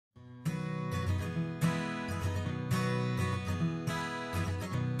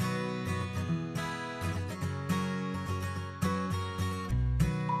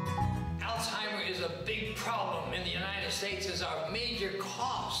problem in the United States is our major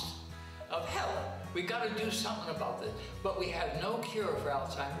cost of health. We've got to do something about this. But we have no cure for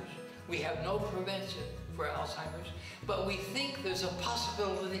Alzheimer's. We have no prevention for Alzheimer's. But we think there's a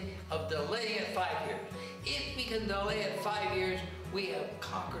possibility of delaying it 5 years. If we can delay it 5 years, we have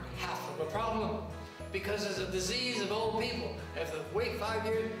conquered half of the problem. Because it's a disease of old people. If they wait 5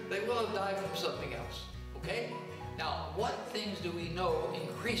 years, they will have died from something else. Okay? Now, what things do we know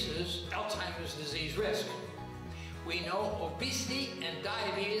increases Alzheimer's disease risk? We know obesity and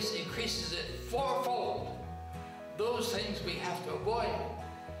diabetes increases it 4-fold. Those things we have to avoid.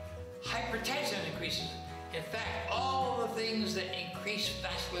 Hypertension increases it. In fact, all the things that increase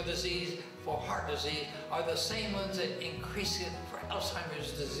vascular disease for heart disease are the same ones that increase it for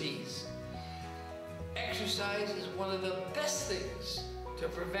Alzheimer's disease. Exercise is one of the best things to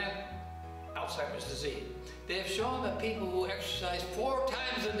prevent Alzheimer's disease. They have shown that people who exercise 4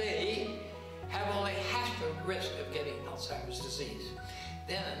 times a day have only half the risk of getting Alzheimer's disease.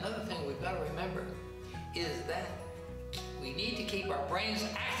 Then another thing we've got to remember is that we need to keep our brains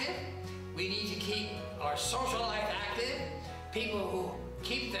active. We need to keep our social life active. People who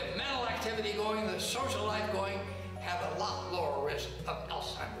keep their mental activity going, their social life going, have a lot lower risk of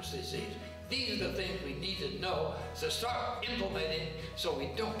Alzheimer's disease. These are the things we need to know to start implementing so we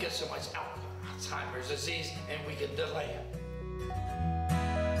don't get so much Alzheimer's disease and we can delay it.